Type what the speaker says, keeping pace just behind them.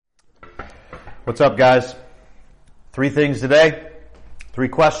What's up, guys? 3 things today. 3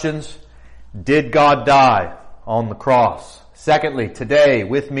 questions. Did God die on the cross? Secondly, today,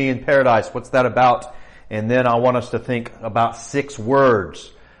 with me in paradise, what's that about? And then I want us to think about 6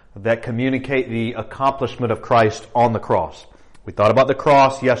 words that communicate the accomplishment of Christ on the cross. We thought about the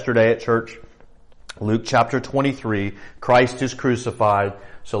cross yesterday at church. Luke chapter 23, Christ is crucified.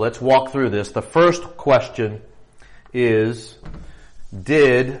 So let's walk through this. The first question is,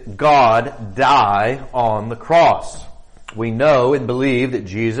 did God die on the cross? We know and believe that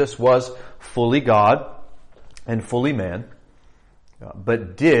Jesus was fully God and fully man.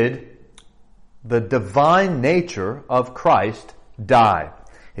 But did the divine nature of Christ die?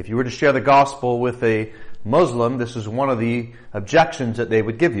 If you were to share the gospel with a Muslim, this is one of the objections that they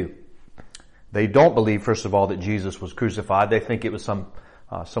would give you. They don't believe, first of all, that Jesus was crucified. They think it was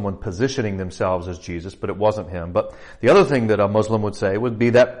someone positioning themselves as Jesus, but it wasn't him. But the other thing that a Muslim would say would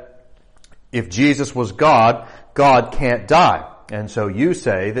be that if Jesus was God, God can't die. And so you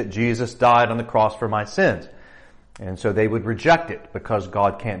say that Jesus died on the cross for my sins. And so they would reject it because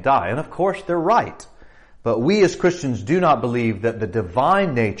God can't die. And of course they're right. But we as Christians do not believe that the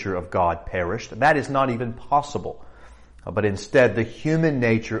divine nature of God perished. That is not even possible. But instead the human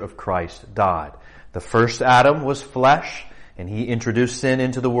nature of Christ died. The first Adam was flesh, and he introduced sin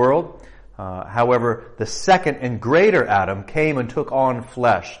into the world. However, the second and greater Adam came and took on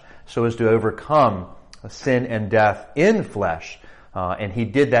flesh so as to overcome sin and death in flesh. And he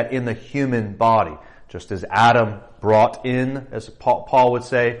did that in the human body. Just as Adam brought in, as Paul would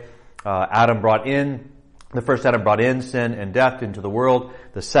say, the first Adam brought in sin and death into the world.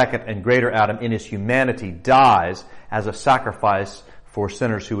 The second and greater Adam in his humanity dies as a sacrifice for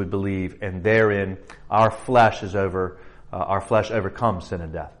sinners who would believe. And therein our flesh overcomes sin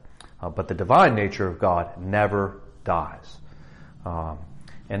and death. But the divine nature of God never dies.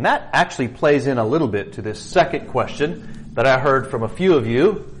 And that actually plays in a little bit to this second question that I heard from a few of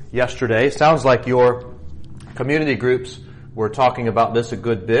you yesterday. Sounds like your community groups were talking about this a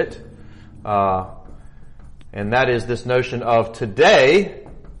good bit. And that is this notion of today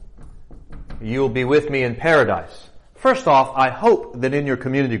you will be with me in paradise. First off, I hope that in your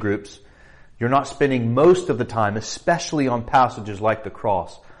community groups you're not spending most of the time, especially on passages like the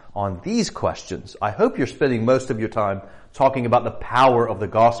cross, on these questions. I hope you're spending most of your time talking about the power of the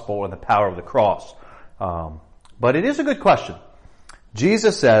gospel and the power of the cross. But it is a good question.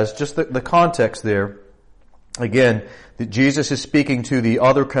 Jesus says, just the context there, again, that Jesus is speaking to the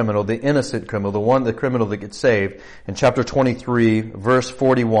other criminal, the innocent criminal, the criminal that gets saved. In chapter 23, verse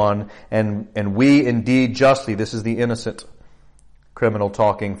 41, and we indeed justly, this is the innocent criminal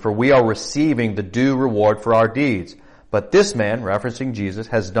talking, for we are receiving the due reward for our deeds. But this man, referencing Jesus,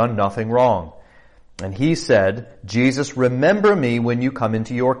 has done nothing wrong. And he said, Jesus, remember me when you come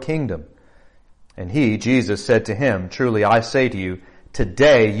into your kingdom. And he, Jesus, said to him, truly I say to you,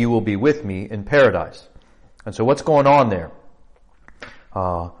 today you will be with me in paradise. And so what's going on there?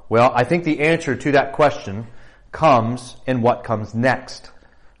 Well, I think the answer to that question comes in what comes next.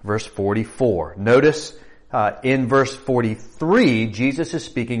 Verse 44. Notice in verse 43, Jesus is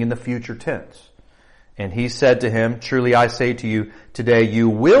speaking in the future tense. And he said to him, truly I say to you, today you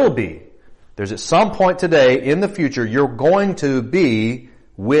will be. There's at some point today in the future, you're going to be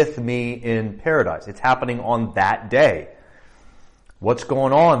with me in paradise. It's happening on that day. What's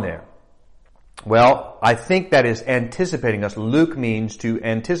going on there? Well, I think that is anticipating us. Luke means to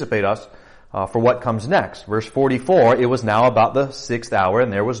anticipate us for what comes next. Verse 44, it was now about the 6th hour,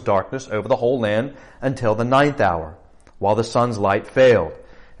 and there was darkness over the whole land until the 9th hour, while the sun's light failed.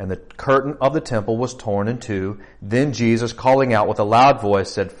 And the curtain of the temple was torn in two. Then Jesus, calling out with a loud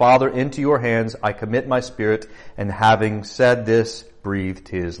voice, said, Father, into your hands I commit my spirit. And having said this, breathed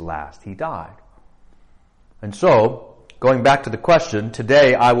his last. He died. And so, going back to the question,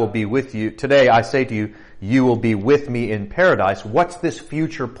 today I will be with you. Today I say to you, you will be with me in paradise. What's this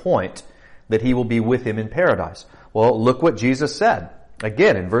future point that he will be with him in paradise? Well, look what Jesus said.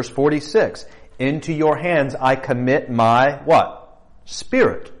 Again, in verse 46, into your hands I commit my, what?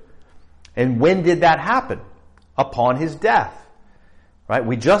 Spirit. And when did that happen? Upon his death. Right?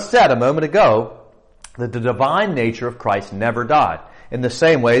 We just said a moment ago that the divine nature of Christ never died. In the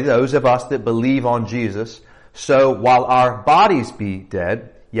same way, those of us that believe on Jesus, so while our bodies be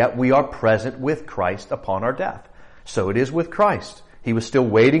dead, yet we are present with Christ upon our death. So it is with Christ. He was still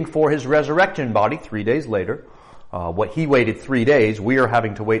waiting for his resurrection body 3 days later. What he waited 3 days, we are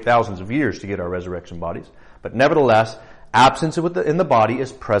having to wait thousands of years to get our resurrection bodies. But nevertheless, absence in the body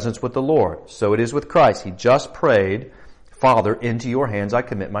is presence with the Lord. So it is with Christ. He just prayed, Father, into your hands I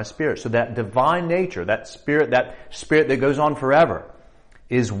commit my spirit. So that divine nature, that spirit that goes on forever,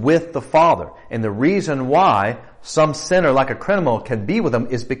 is with the Father. And the reason why some sinner like a criminal can be with him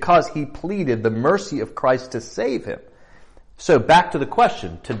is because he pleaded the mercy of Christ to save him. So back to the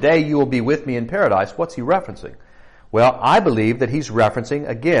question, today you will be with me in paradise. What's he referencing? Well, I believe that he's referencing,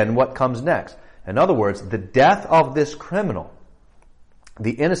 again, what comes next. In other words, the death of this criminal,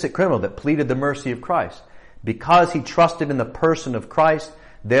 the innocent criminal that pleaded the mercy of Christ. Because he trusted in the person of Christ,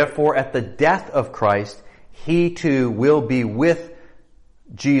 therefore at the death of Christ, he too will be with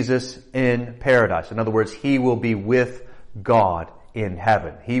Jesus in paradise. In other words, he will be with God in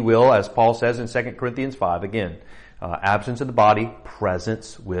heaven. He will, as Paul says in 2 Corinthians 5, again, absence of the body,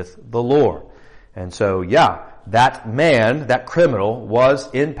 presence with the Lord. And so, that man, that criminal, was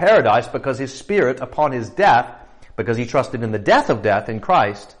in paradise because his spirit, upon his death, because he trusted in the death of death in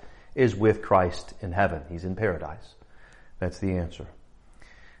Christ, is with Christ in heaven. He's in paradise. That's the answer.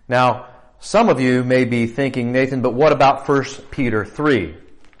 Now, some of you may be thinking, Nathan, but what about 1 Peter 3?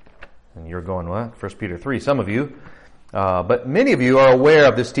 And you're going, what? 1 Peter 3. Some of you. But many of you are aware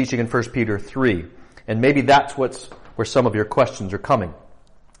of this teaching in 1 Peter 3. And maybe that's where some of your questions are coming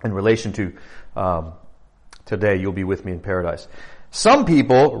in relation to today you'll be with me in paradise. Some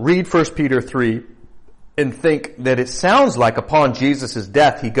people read 1 Peter 3 and think that it sounds like upon Jesus'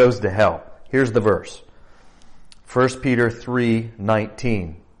 death he goes to hell. Here's the verse. 1 Peter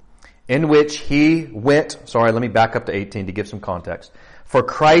 3:19. In which he went, let me back up to 18 to give some context. For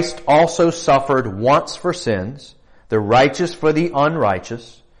Christ also suffered once for sins, the righteous for the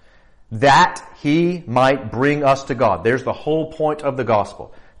unrighteous, that he might bring us to God. There's the whole point of the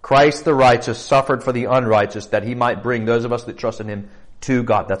gospel. Christ the righteous suffered for the unrighteous, that he might bring those of us that trust in him to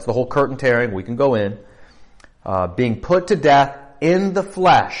God. That's the whole curtain tearing. We can go in. Being put to death in the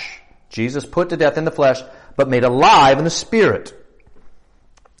flesh. Jesus put to death in the flesh, but made alive in the Spirit,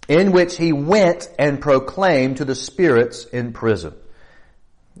 in which he went and proclaimed to the spirits in prison.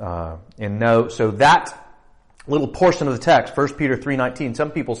 So that little portion of the text, 1 Peter 3:19,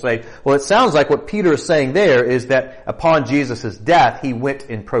 some people say, well, it sounds like what Peter is saying there is that upon Jesus' death, he went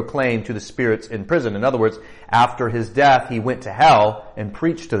and proclaimed to the spirits in prison. In other words, after his death, he went to hell and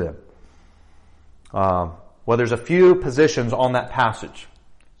preached to them. Well, there's a few positions on that passage.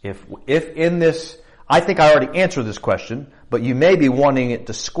 If in this, I think I already answered this question, but you may be wanting it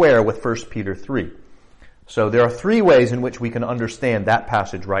to square with 1 Peter 3. So there are three ways in which we can understand that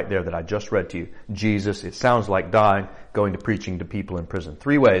passage right there that I just read to you. Jesus, it sounds like dying, going to preaching to people in prison.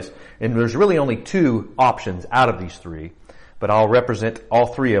 Three ways. And there's really only two options out of these three, but I'll represent all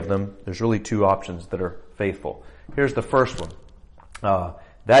three of them. There's really two options that are faithful. Here's the first one.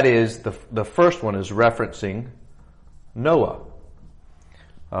 That is, the first one is referencing Noah.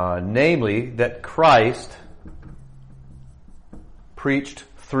 Namely, that Christ preached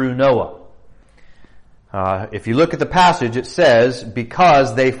through Noah. If you look at the passage, it says,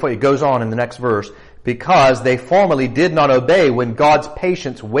 it goes on in the next verse, because they formerly did not obey when God's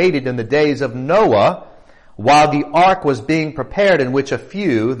patience waited in the days of Noah, while the ark was being prepared, in which a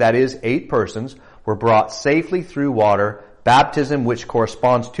few, that is 8 persons, were brought safely through water. Baptism, which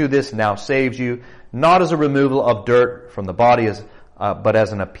corresponds to this, now saves you, not as a removal of dirt from the body, but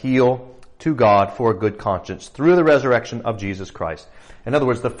as an appeal to God for a good conscience through the resurrection of Jesus Christ. In other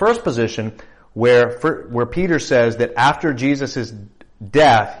words, the first position where Peter says that after Jesus'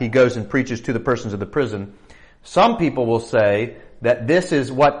 death, he goes and preaches to the persons of the prison, some people will say that this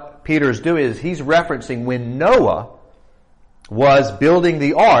is what Peter's doing, is he's referencing when Noah was building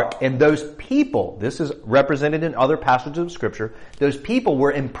the ark, and those people, this is represented in other passages of Scripture, those people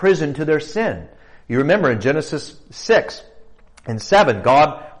were imprisoned to their sin. You remember in Genesis 6 and 7,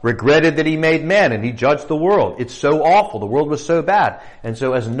 God regretted that he made man and he judged the world. It's so awful. The world was so bad. And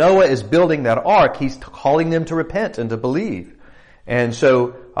so as Noah is building that ark, he's calling them to repent and to believe. And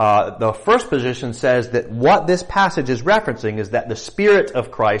so the first position says that what this passage is referencing is that the Spirit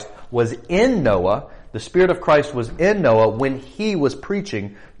of Christ was in Noah. The Spirit of Christ was in Noah when he was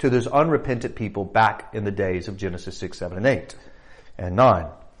preaching to those unrepentant people back in the days of Genesis 6, 7, and 8, and 9.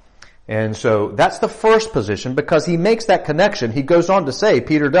 And so that's the first position, because he makes that connection. He goes on to say,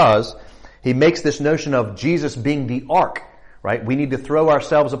 Peter does, he makes this notion of Jesus being the ark, right? We need to throw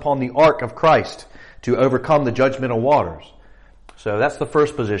ourselves upon the ark of Christ to overcome the judgmental waters. So that's the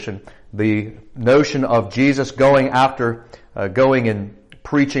first position. The notion of Jesus going and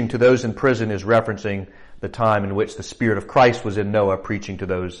preaching to those in prison is referencing the time in which the Spirit of Christ was in Noah preaching to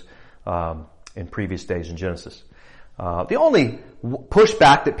those in previous days in Genesis. The only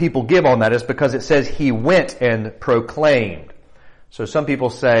pushback that people give on that is because it says he went and proclaimed. So some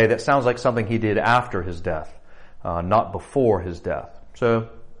people say that sounds like something he did after his death, not before his death. So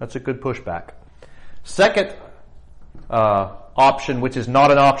that's a good pushback. Second option, which is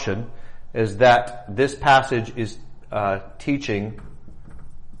not an option, is that this passage is teaching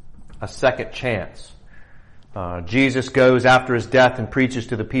a second chance. Jesus goes after his death and preaches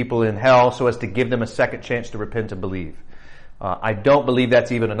to the people in hell so as to give them a second chance to repent and believe. I don't believe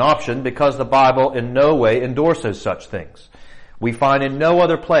that's even an option because the Bible in no way endorses such things. We find in no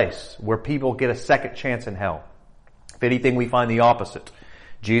other place where people get a second chance in hell. If anything, we find the opposite.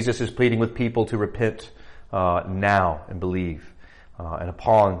 Jesus is pleading with people to repent now and believe. And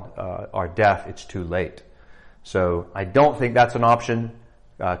upon our death, it's too late. So I don't think that's an option.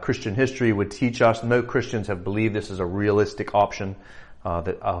 Christian history would teach us, no Christians have believed this is a realistic option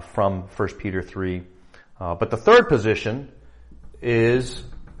from 1 Peter 3. But the third position is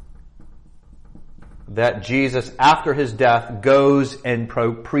that Jesus, after his death, goes and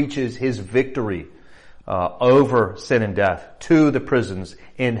preaches his victory over sin and death to the prisons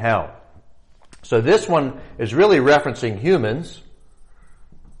in hell. So this one is really referencing humans,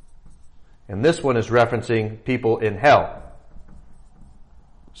 and this one is referencing people in hell.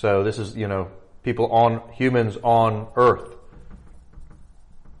 So this is, humans on earth.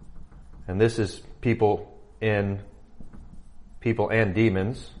 And this is people and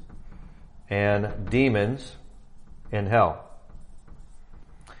demons in hell.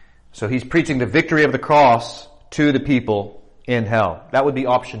 So he's preaching the victory of the cross to the people in hell. That would be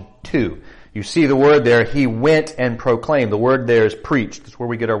option 2. You see the word there, he went and proclaimed. The word there is preached. That's where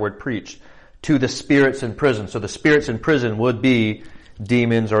we get our word preached. To the spirits in prison. So the spirits in prison would be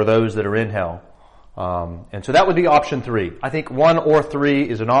demons or those that are in hell. And so that would be option 3. I think 1 or 3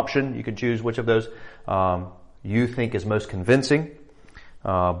 is an option. You can choose which of those you think is most convincing.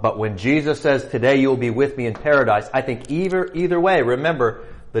 But when Jesus says, today you will be with me in paradise, I think either way, remember,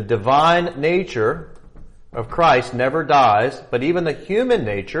 the divine nature of Christ never dies, but even the human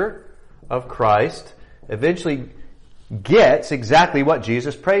nature of Christ eventually gets exactly what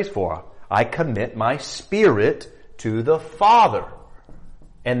Jesus prays for. I commit my spirit to the Father.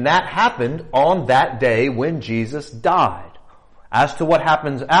 And that happened on that day when Jesus died. As to what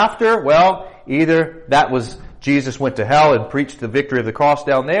happens after, well, either that was Jesus went to hell and preached the victory of the cross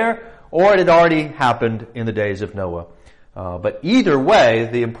down there, or it had already happened in the days of Noah. But either way,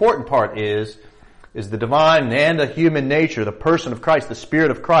 the important part is the divine and the human nature, the person of Christ, the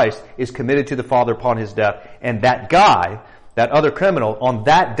Spirit of Christ, is committed to the Father upon his death. And that guy, that other criminal, on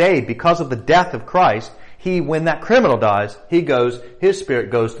that day, because of the death of Christ, when that criminal dies, his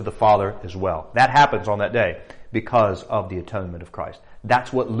spirit goes to the Father as well. That happens on that day because of the atonement of Christ.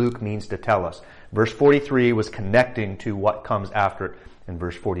 That's what Luke means to tell us. Verse 43 was connecting to what comes after it in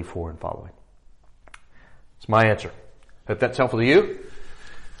verse 44 and following. It's my answer. Hope that's helpful to you.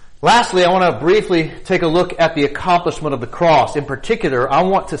 Lastly, I want to briefly take a look at the accomplishment of the cross. In particular, I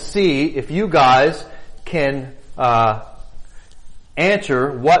want to see if you guys can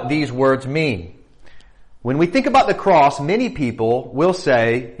answer what these words mean. When we think about the cross, many people will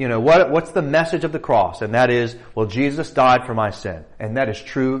say, what's the message of the cross? And that is, well, Jesus died for my sin. And that is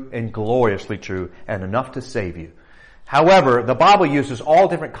true and gloriously true and enough to save you. However, the Bible uses all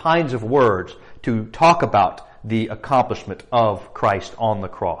different kinds of words to talk about the accomplishment of Christ on the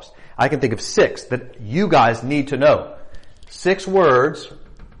cross. I can think of 6 that you guys need to know. 6 words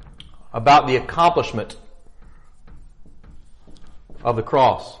about the accomplishment of the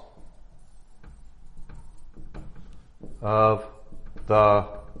cross. Of the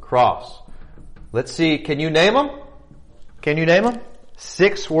cross. Let's see, can you name them? Can you name them?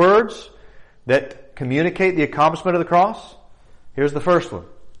 6 words that communicate the accomplishment of the cross? Here's the first one.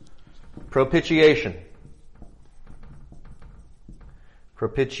 Propitiation.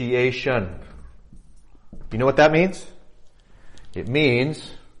 Propitiation. You know what that means? It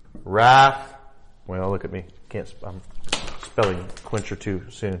means wrath. Well, look at me. I'm spelling quencher too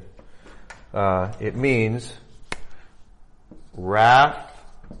soon. It means wrath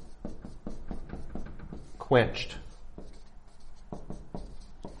quenched.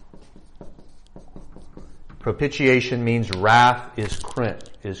 Propitiation means wrath is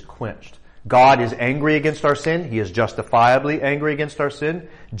quenched. God is angry against our sin. He is justifiably angry against our sin.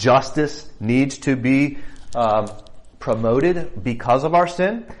 Justice needs to be promoted because of our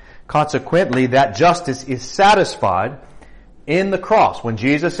sin. Consequently, that justice is satisfied in the cross. When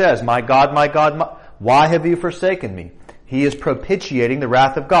Jesus says, my God, why have you forsaken me? He is propitiating the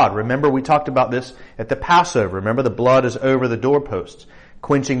wrath of God. Remember, we talked about this at the Passover. Remember, the blood is over the doorposts,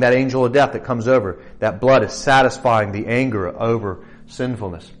 quenching that angel of death that comes over. That blood is satisfying the anger over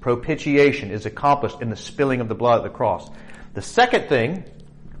sinfulness. Propitiation is accomplished in the spilling of the blood at the cross. The second thing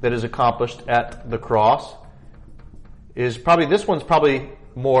that is accomplished at the cross is this one's probably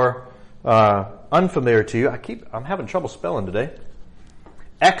more unfamiliar to you, I'm having trouble spelling today.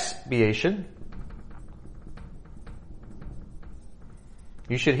 Expiation.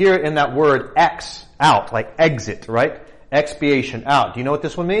 You should hear in that word ex, out, like exit, right? Expiation, out. Do you know what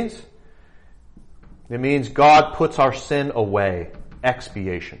this one means? It means God puts our sin away.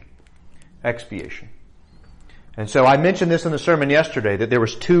 Expiation. Expiation. And so I mentioned this in the sermon yesterday, that there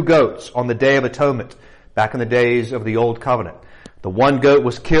was 2 goats on the Day of Atonement, back in the days of the Old Covenant. The one goat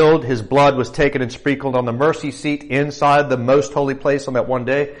was killed, his blood was taken and sprinkled on the mercy seat inside the most holy place on that one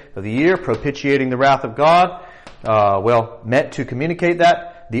day of the year, propitiating the wrath of God. Meant to communicate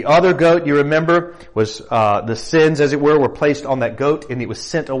that. The other goat, you remember, was the sins, as it were placed on that goat, and it was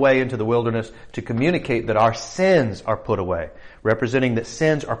sent away into the wilderness to communicate that our sins are put away, representing that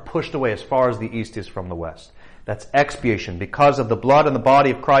sins are pushed away as far as the east is from the west. That's expiation. Because of the blood and the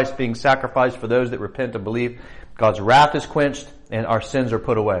body of Christ being sacrificed for those that repent and believe, God's wrath is quenched and our sins are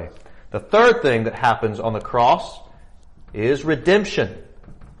put away. The third thing that happens on the cross is redemption.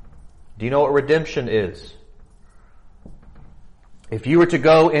 Do you know what redemption is? If you were to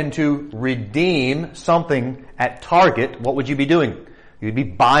go into redeem something at Target, what would you be doing? You'd be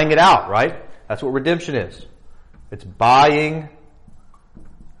buying it out, right? That's what redemption is. It's buying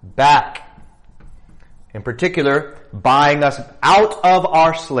back. In particular, buying us out of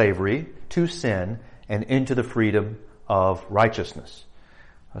our slavery to sin and into the freedom of righteousness.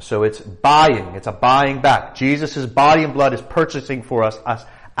 So it's buying. It's a buying back. Jesus' body and blood is purchasing for us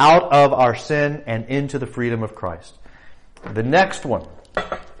out of our sin and into the freedom of Christ. The next one.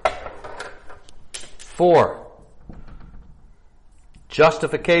 4.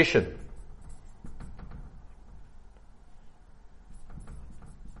 Justification.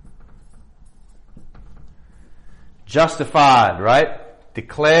 Justified, right?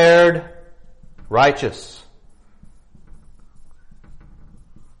 Declared righteous.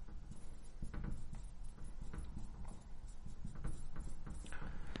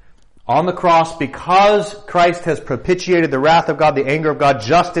 On the cross, because Christ has propitiated the wrath of God, the anger of God,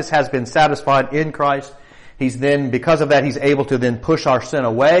 justice has been satisfied in Christ. Because of that, He's able to then push our sin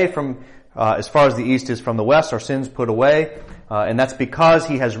away from, as far as the east is from the west, our sins put away. And that's because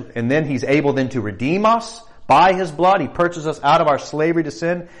He's able then to redeem us by His blood. He purchased us out of our slavery to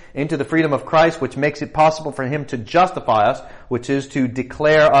sin into the freedom of Christ, which makes it possible for Him to justify us, which is to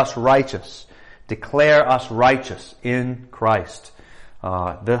declare us righteous. Declare us righteous in Christ.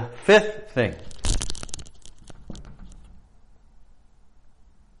 The fifth thing.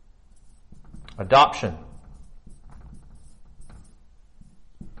 Adoption.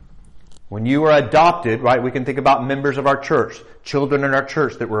 When you are adopted, right, we can think about members of our church, children in our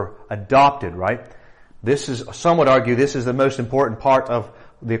church that were adopted, right? Some would argue this is the most important part of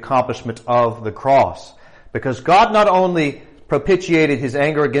the accomplishment of the cross. Because God not only propitiated His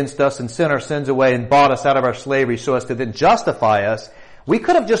anger against us and sent our sins away and bought us out of our slavery so as to then justify us, we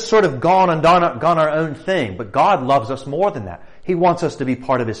could have just sort of gone our own thing, but God loves us more than that. He wants us to be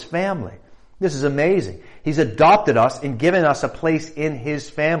part of His family. This is amazing. He's adopted us and given us a place in His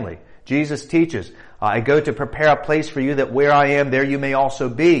family. Jesus teaches, I go to prepare a place for you that where I am, there you may also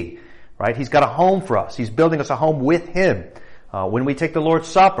be. Right? He's got a home for us. He's building us a home with Him. When we take the Lord's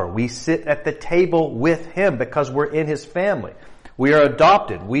Supper, we sit at the table with Him because we're in His family. We are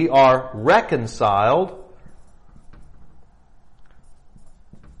adopted. We are reconciled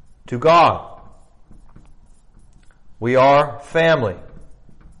to God. We are family.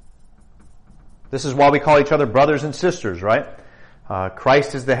 This is why we call each other brothers and sisters, right?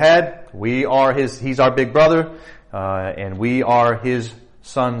 Christ is the head. He's our big brother, and we are His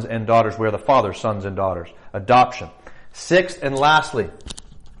sons and daughters. We are the Father's sons and daughters. Adoption. Sixth and lastly,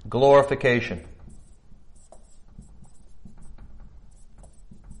 glorification.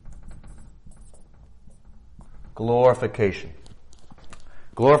 Glorification.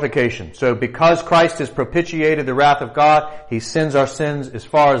 Glorification. So because Christ has propitiated the wrath of God, He sends our sins as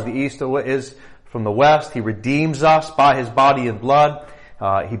far as the east is from the west. He redeems us by His body and blood.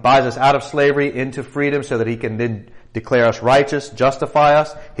 He buys us out of slavery into freedom so that He can then declare us righteous, justify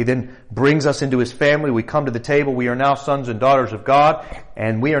us. He then brings us into His family. We come to the table. We are now sons and daughters of God.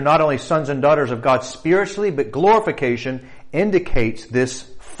 And we are not only sons and daughters of God spiritually, but glorification indicates this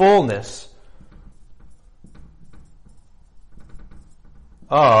fullness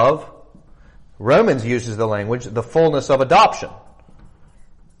of, Romans uses the language, the fullness of adoption.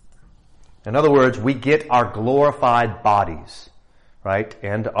 In other words, we get our glorified bodies, right?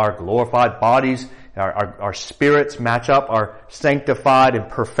 And our glorified bodies, our spirits match up, our sanctified and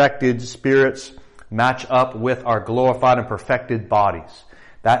perfected spirits match up with our glorified and perfected bodies.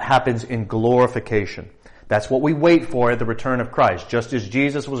 That happens in glorification. That's what we wait for at the return of Christ. Just as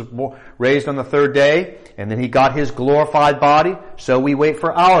Jesus was raised on the third day, and then he got his glorified body, so we wait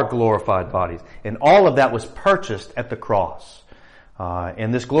for our glorified bodies. And all of that was purchased at the cross.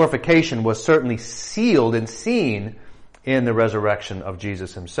 And this glorification was certainly sealed and seen in the resurrection of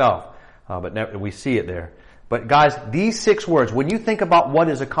Jesus himself. But we see it there. But guys, these 6 words, when you think about what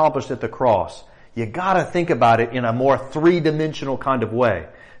is accomplished at the cross, you gotta think about it in a more 3-dimensional kind of way.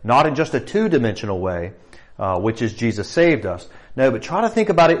 Not in just a 2-dimensional way, which is Jesus saved us. No, but try to think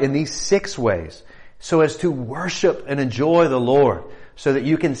about it in these 6 ways, so as to worship and enjoy the Lord, so that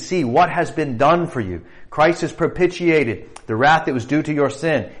you can see what has been done for you. Christ has propitiated the wrath that was due to your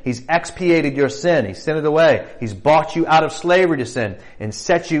sin. He's expiated your sin. He's sent it away. He's bought you out of slavery to sin and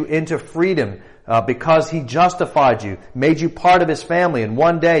set you into freedom because he justified you, made you part of his family. And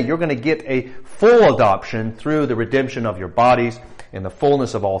one day you're going to get a full adoption through the redemption of your bodies in the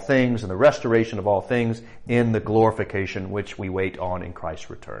fullness of all things and the restoration of all things in the glorification which we wait on in Christ's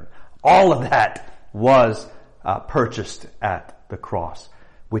return. All of that was purchased at the cross,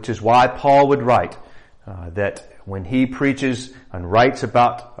 which is why Paul would write that when he preaches and writes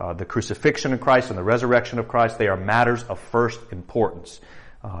about the crucifixion of Christ and the resurrection of Christ, they are matters of first importance.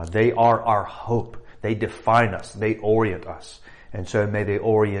 They are our hope. They define us. They orient us. And so may they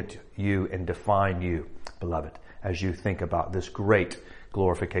orient you and define you, beloved, as you think about this great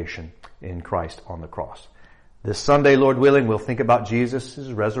glorification in Christ on the cross. This Sunday, Lord willing, we'll think about Jesus'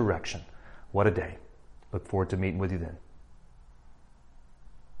 resurrection. What a day. Look forward to meeting with you then.